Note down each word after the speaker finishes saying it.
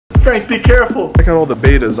Frank, be careful. Check out all the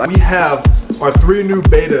betas. We have our 3 new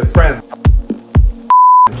beta friends.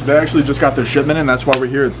 They actually just got their shipment in, that's why we're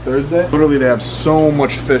here. It's Thursday. Literally, they have so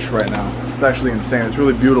much fish right now. It's actually insane. It's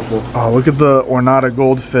really beautiful. Oh, look at the ornata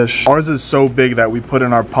goldfish. Ours is so big that we put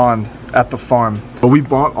in our pond at the farm. But we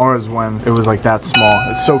bought ours when it was like that small.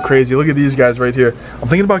 It's so crazy. Look at these guys right here. I'm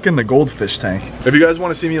thinking about getting a goldfish tank. If you guys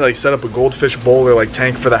want to see me like set up a goldfish bowl or like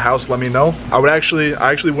tank for the house, let me know. I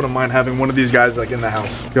actually wouldn't mind having one of these guys like in the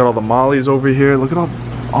house. Got all the mollies over here. Look at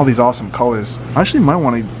all these awesome colors. I actually might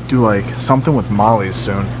want to do like something with mollies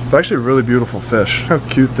soon. They're actually really beautiful fish. How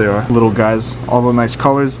cute they are. Little guys, all the nice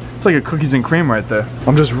colors. It's like a cookies and cream right there.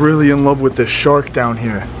 I'm just really in love with this shark down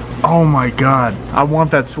here. Oh my god. I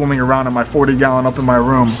want that swimming around in my 40-gallon up in my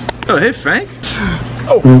room. Oh, hey Frank.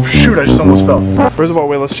 Oh shoot, I just almost fell. First of all,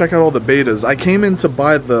 wait, let's check out all the betas. I came in to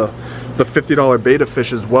buy the $50 beta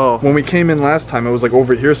fish as well. When we came in last time, it was like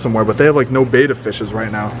over here somewhere, but they have like no beta fishes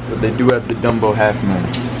right now. But they do have the Dumbo Half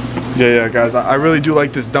Moon. Yeah, guys, I really do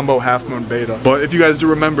like this Dumbo Half Moon beta. But if you guys do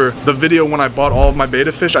remember the video when I bought all of my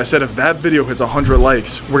beta fish, I said if that video hits 100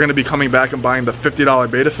 likes, we're gonna be coming back and buying the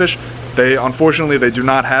 $50 beta fish. Unfortunately, they do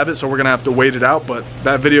not have it, so we're gonna have to wait it out, but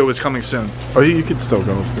that video is coming soon. Oh, you could still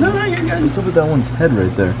go. No, you're good. What's up with that one's head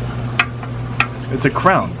right there? It's a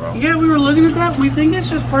crown, bro. Yeah, we were looking at that. We think it's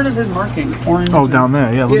just part of his marking. Orange. Oh, down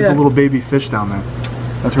there. Yeah, look at the little baby fish down there.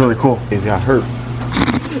 That's really cool. He got hurt.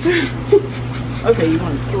 Okay, you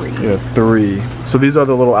want 3. Yeah, 3. So these are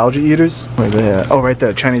the little algae eaters? Where are they at? Oh, right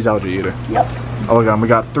there. Chinese algae eater. Yep. Oh, look at them. We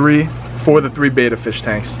got 3 for the 3 beta fish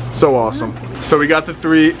tanks. So awesome. So we got the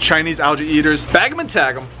 3 Chinese algae eaters. Bag them and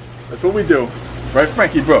tag them. That's what we do. Right,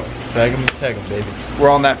 Frankie, bro? Bag them and tag them, baby. We're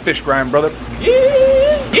on that fish grind, brother.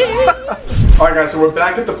 Alright guys, so we're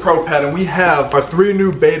back at the Pro Pet and we have our 3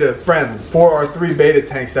 new beta friends for our 3 beta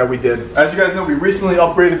tanks that we did. As you guys know, we recently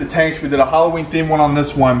upgraded the tanks. We did a Halloween theme one on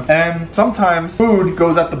this one. And sometimes food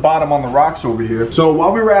goes at the bottom on the rocks over here. So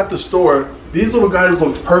while we were at the store, these little guys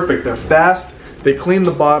looked perfect. They're fast. They clean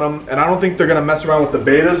the bottom, and I don't think they're gonna mess around with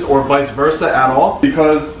the betas or vice versa at all,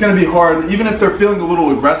 because it's gonna be hard. Even if they're feeling a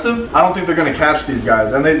little aggressive, I don't think they're gonna catch these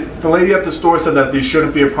guys. And the lady at the store said that these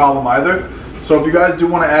shouldn't be a problem either. So if you guys do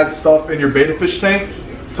want to add stuff in your beta fish tank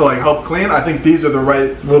to like help clean, I think these are the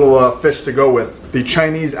right little fish to go with. The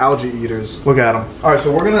Chinese algae eaters. Look at them. All right,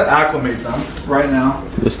 so we're gonna acclimate them right now.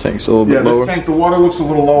 This tank's a little bit lower. Yeah, this tank, the water looks a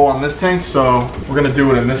little low on this tank, so we're gonna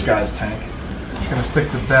do it in this guy's tank. Just gonna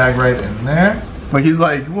stick the bag right in there. Like he's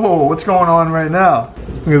like, whoa, what's going on right now?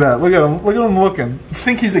 Look at that, look at him looking. I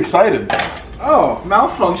think he's excited. Oh,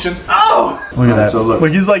 malfunction. Oh! Look at that. So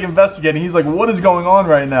look, he's like investigating. He's like, what is going on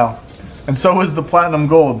right now? And so is the platinum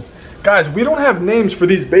gold. Guys, we don't have names for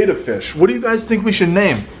these beta fish. What do you guys think we should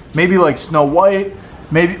name? Maybe like Snow White,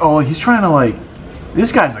 maybe, oh, he's trying to like,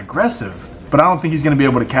 this guy's aggressive. But I don't think he's gonna be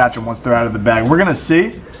able to catch them once they're out of the bag. We're gonna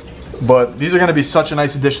see, but these are gonna be such a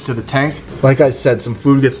nice addition to the tank. Like I said, some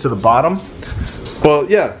food gets to the bottom. Well,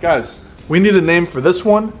 yeah, guys, we need a name for this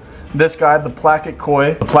one. This guy, the Placket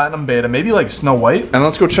Koi, the Platinum Beta, maybe like Snow White. And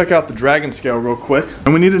let's go check out the Dragon Scale real quick.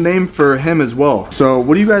 And we need a name for him as well. So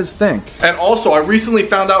what do you guys think? And also, I recently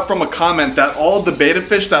found out from a comment that all of the beta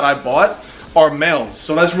fish that I bought are males.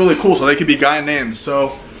 So that's really cool, so they could be guy names.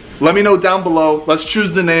 So let me know down below. Let's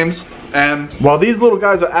choose the names. And while these little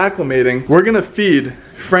guys are acclimating, we're gonna feed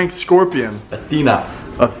Frank's scorpion.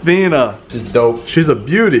 Athena. She's dope. She's a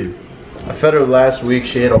beauty. I fed her last week.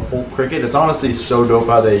 She ate a whole cricket. It's honestly so dope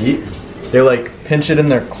how they eat. They like pinch it in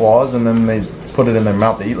their claws and then they put it in their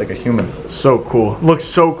mouth. They eat like a human. So cool. Looks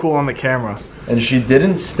so cool on the camera. And she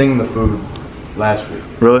didn't sting the food last week.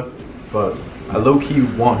 Really? But I low-key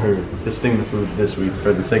want her to sting the food this week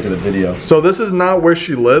for the sake of the video. So this is not where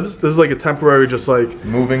she lives. This is like a temporary, just like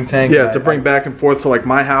moving tank. Yeah, to bring back and forth to like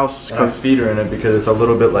my house. Cause I feed her in it because it's a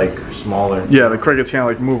little bit like smaller. Yeah, the crickets can't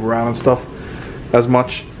like move around and stuff as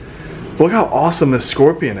much. Look how awesome this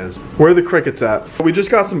scorpion is. Where are the crickets at? We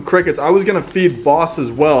just got some crickets. I was gonna feed Boss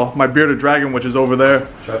as well, my bearded dragon, which is over there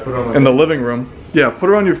in the living room. Yeah, put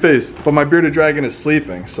her on your face. But my bearded dragon is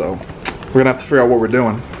sleeping, so we're gonna have to figure out what we're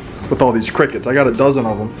doing with all these crickets. I got a dozen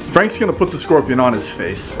of them. Frank's gonna put the scorpion on his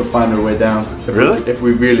face. We'll find her way down. If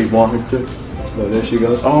we really want her to. So there she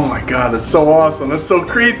goes. Oh my god, that's so awesome. That's so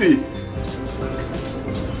creepy.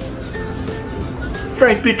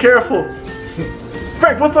 Frank, be careful.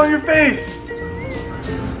 Frank, what's on your face?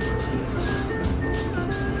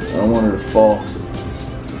 I don't want her to fall.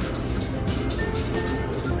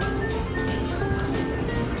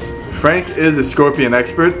 Frank is a scorpion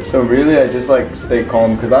expert. So really, I just like stay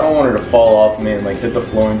calm because I don't want her to fall off me and like hit the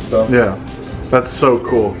floor and stuff. Yeah, that's so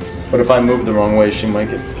cool. But if I move the wrong way, she might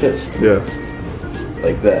get pissed. Yeah.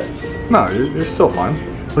 Like that. No, you're still fine.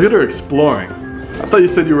 Look at her exploring. I thought you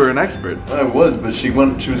said you were an expert. I was, but she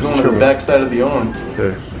was going to the back side of the arm.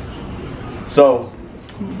 Okay. So,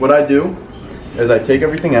 what I do is I take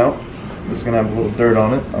everything out. This is gonna have a little dirt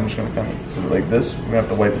on it. I'm just gonna kind of sit it like this. We're gonna have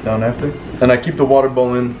to wipe it down after. And I keep the water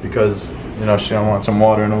bowl in because, you know, she's gonna want some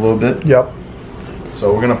water in a little bit. Yep.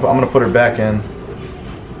 So I'm gonna put her back in.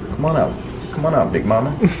 Come on out, big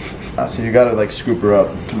mama. So you gotta like scoop her up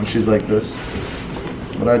when she's like this.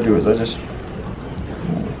 What I do is I just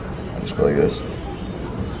go like this.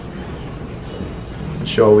 And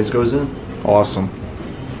she always goes in. Awesome.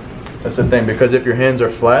 That's the thing, because if your hands are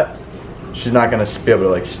flat, she's not gonna be able to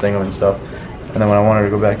like sting them and stuff. And then when I want her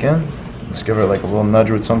to go back in, just give her like a little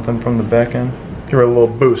nudge with something from the back end. Give her a little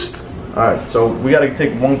boost. Alright, so we gotta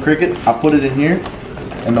take one cricket, I put it in here,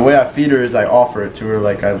 and the way I feed her is I offer it to her,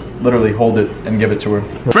 like I literally hold it and give it to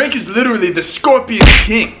her. Frank is literally the Scorpion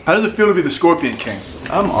King. How does it feel to be the Scorpion King?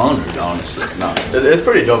 I'm honored, honestly. No, it's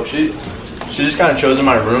pretty dope. She just kind of chose in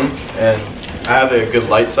my room, and I have a good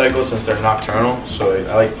light cycle since they're nocturnal, so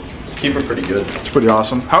I like keep her pretty good. It's pretty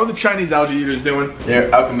awesome. How are the Chinese algae eaters doing?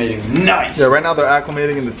 They're acclimating nice. Yeah, right now they're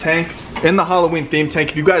acclimating in the tank, in the Halloween theme tank.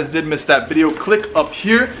 If you guys did miss that video, click up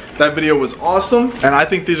here. That video was awesome, and I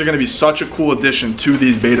think these are gonna be such a cool addition to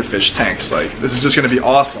these beta fish tanks. Like, this is just gonna be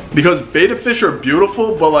awesome. Because beta fish are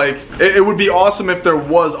beautiful, but like, it would be awesome if there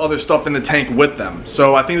was other stuff in the tank with them.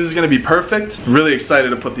 So I think this is gonna be perfect. Really excited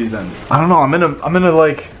to put these in. I don't know, I'm in a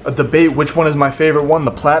like a debate which one is my favorite one.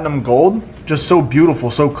 The platinum gold, just so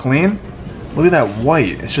beautiful, so clean. Look at that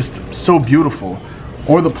white, it's just so beautiful.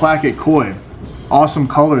 Or the placket koi, awesome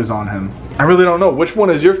colors on him. I really don't know, which one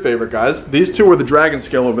is your favorite, guys? These two are the dragon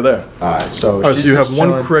scale over there. Alright, so so you have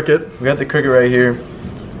one cricket. We got the cricket right here.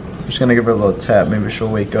 I'm just gonna give her a little tap, maybe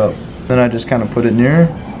she'll wake up. Then I just kind of put it near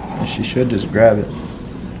her, and she should just grab it.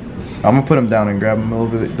 I'm gonna put him down and grab him a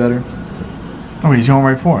little bit better. Oh, he's going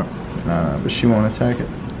right for it. Nah, but she won't attack it.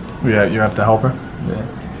 Yeah, you have to help her? Yeah.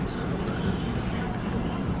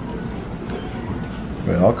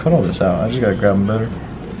 Wait, I'll cut all this out. I just gotta grab him better.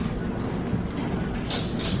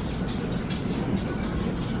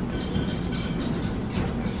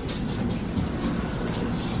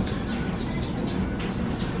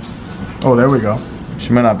 Oh, there we go.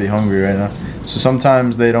 She might not be hungry right now. So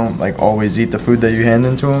sometimes they don't like always eat the food that you hand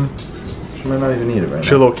into them. She might not even eat it right now.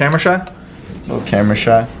 She a little camera shy? A little camera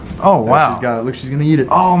shy. Oh, wow. She's got it. Look, she's gonna eat it.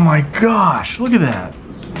 Oh my gosh, look at that.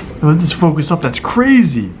 Let this focus up, that's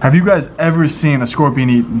crazy. Have you guys ever seen a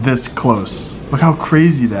scorpion eat this close? Look how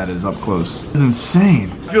crazy that is up close. It's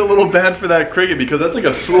insane. I feel a little bad for that cricket because that's like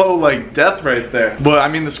a slow like death right there. But I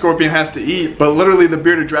mean the scorpion has to eat, but literally the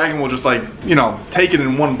bearded dragon will just like, you know, take it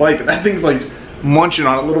in one bite. But that thing's like munching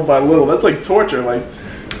on it little by little. That's like torture. Like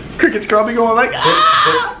cricket's probably going like,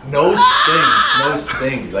 but no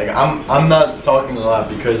stings. Like I'm not talking a lot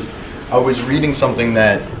because I was reading something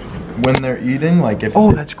that when they're eating, like if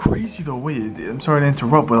oh, that's crazy though. Wait, I'm sorry to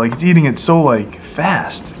interrupt, but like it's eating it so like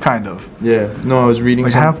fast, kind of. Yeah, no, I was reading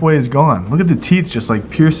like halfway is gone. Look at the teeth just like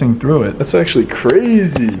piercing through it. That's actually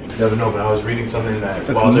crazy. No, but I was reading something that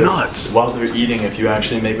that's while they're eating, if you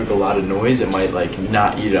actually make like a lot of noise, it might like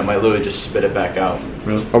not eat it. It might literally just spit it back out.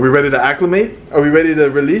 Really? Are we ready to acclimate? Are we ready to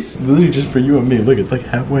release? Literally just for you and me. Look, it's like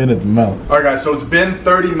halfway in its mouth. All right, guys. So it's been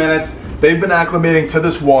 30 minutes. They've been acclimating to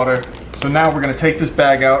this water. So now we're gonna take this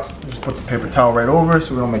bag out. Just put the paper towel right over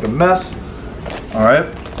so we don't make a mess. All right.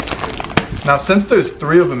 Now, since there's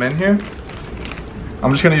 3 of them in here,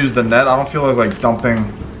 I'm just gonna use the net. I don't feel like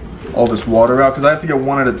dumping all this water out because I have to get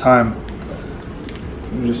one at a time.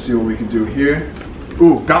 Let me just see what we can do here.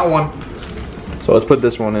 Ooh, got one. So let's put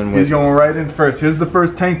this one in. He's going right in first. Here's the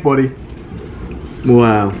first tank, buddy.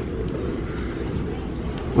 Wow.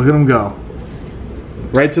 Look at him go.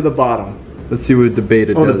 Right to the bottom. Let's see what the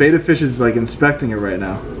beta does. Oh, the beta fish is like inspecting it right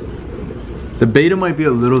now. The beta might be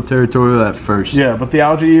a little territorial at first. Yeah, but the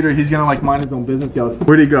algae eater, he's gonna like mind his own business.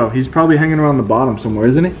 Where'd he go? He's probably hanging around the bottom somewhere,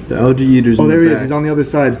 isn't he? The algae eater's oh, in there the he back. is. He's on the other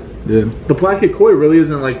side. Yeah. The placket koi really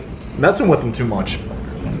isn't like messing with him too much.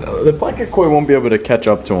 No, the placket koi won't be able to catch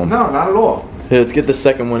up to him. No, not at all. Here, let's get the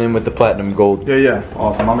second one in with the platinum gold. Yeah.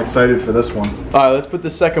 Awesome. I'm excited for this one. All right, let's put the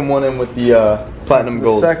second one in with the platinum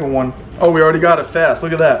gold. The second one. Oh, we already got it fast.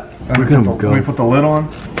 Look at that. Look at him go. Can we put the lid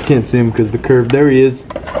on? Can't see him because the curve. There he is.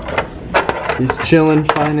 He's chilling,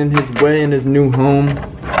 finding his way in his new home.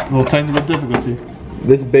 A little technical difficulty.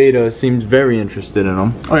 This beta seems very interested in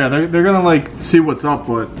him. Oh yeah, they're gonna like see what's up,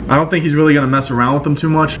 but I don't think he's really gonna mess around with them too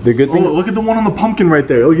much. The good thing. Oh, look at the one on the pumpkin right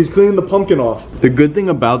there. Look, he's cleaning the pumpkin off. The good thing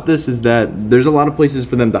about this is that there's a lot of places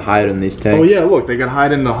for them to hide in these tanks. Oh yeah, look, they can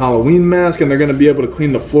hide in the Halloween mask, and they're gonna be able to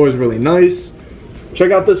clean the floors really nice.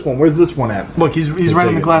 Check out this one. Where's this one at? Look, he's right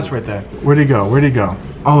in the glass right there. Where'd he go? Where'd he go?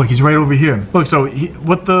 Oh, look, he's right over here. Look, so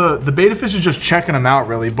what the beta fish is just checking him out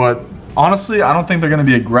really, but honestly, I don't think they're gonna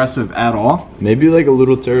be aggressive at all. Maybe like a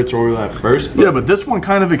little territorial at first. Yeah, but this one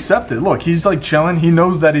kind of accepted. Look, he's like chilling. He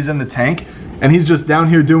knows that he's in the tank, and he's just down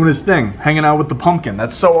here doing his thing, hanging out with the pumpkin.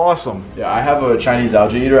 That's so awesome. Yeah, I have a Chinese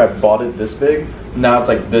algae eater. I bought it this big. Now it's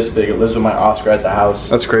like this big. It lives with my Oscar at the house.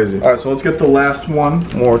 That's crazy. All right, so let's get the last one.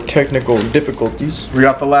 More technical difficulties. We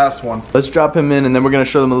got the last one. Let's drop him in, and then we're gonna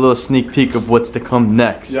show them a little sneak peek of what's to come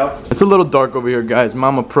next. Yep. It's a little dark over here, guys.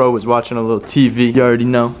 Mama Pro is watching a little TV. You already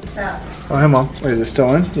know. Oh, hey, Mom. Wait, is it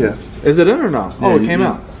still in? Yeah. Is it in or not? Oh, it came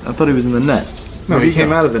out. I thought he was in the net. No, he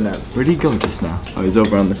came out of the net. Where'd he go just now? Oh, he's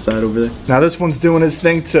over on the side over there. Now this one's doing his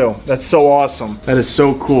thing too. That's so awesome. That is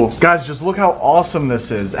so cool. Guys, just look how awesome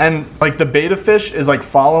this is. And like the beta fish is like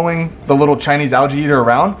following the little Chinese algae eater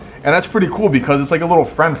around. And that's pretty cool because it's like a little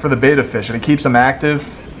friend for the beta fish and it keeps them active.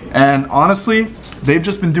 And honestly, they've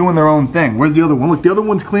just been doing their own thing. Where's the other one? Look, the other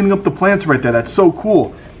one's cleaning up the plants right there. That's so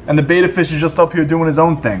cool. And the beta fish is just up here doing his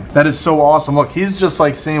own thing. That is so awesome. Look, he's just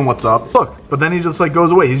like seeing what's up. Look, but then he just like goes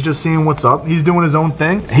away. He's just seeing what's up. He's doing his own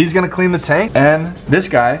thing. He's gonna clean the tank, and this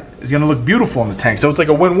guy is gonna look beautiful in the tank. So it's like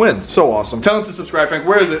a win-win. So awesome. Tell him to subscribe, Frank.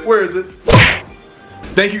 Where is it? Where is it?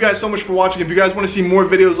 Thank you guys so much for watching. If you guys want to see more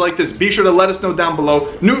videos like this, be sure to let us know down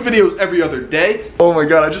below. New videos every other day. Oh my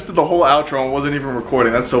god, I just did the whole outro and wasn't even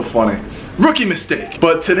recording. That's so funny. Rookie mistake.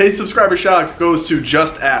 But today's subscriber shout out goes to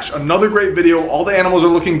Just Ash. Another great video. All the animals are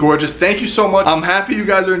looking gorgeous. Thank you so much. I'm happy you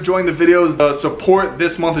guys are enjoying the videos. The support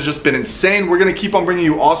this month has just been insane. We're going to keep on bringing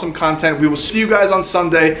you awesome content. We will see you guys on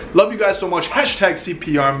Sunday. Love you guys so much. Hashtag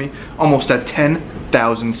CP Army. Almost at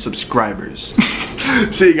 10,000 subscribers.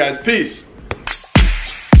 See you guys. Peace.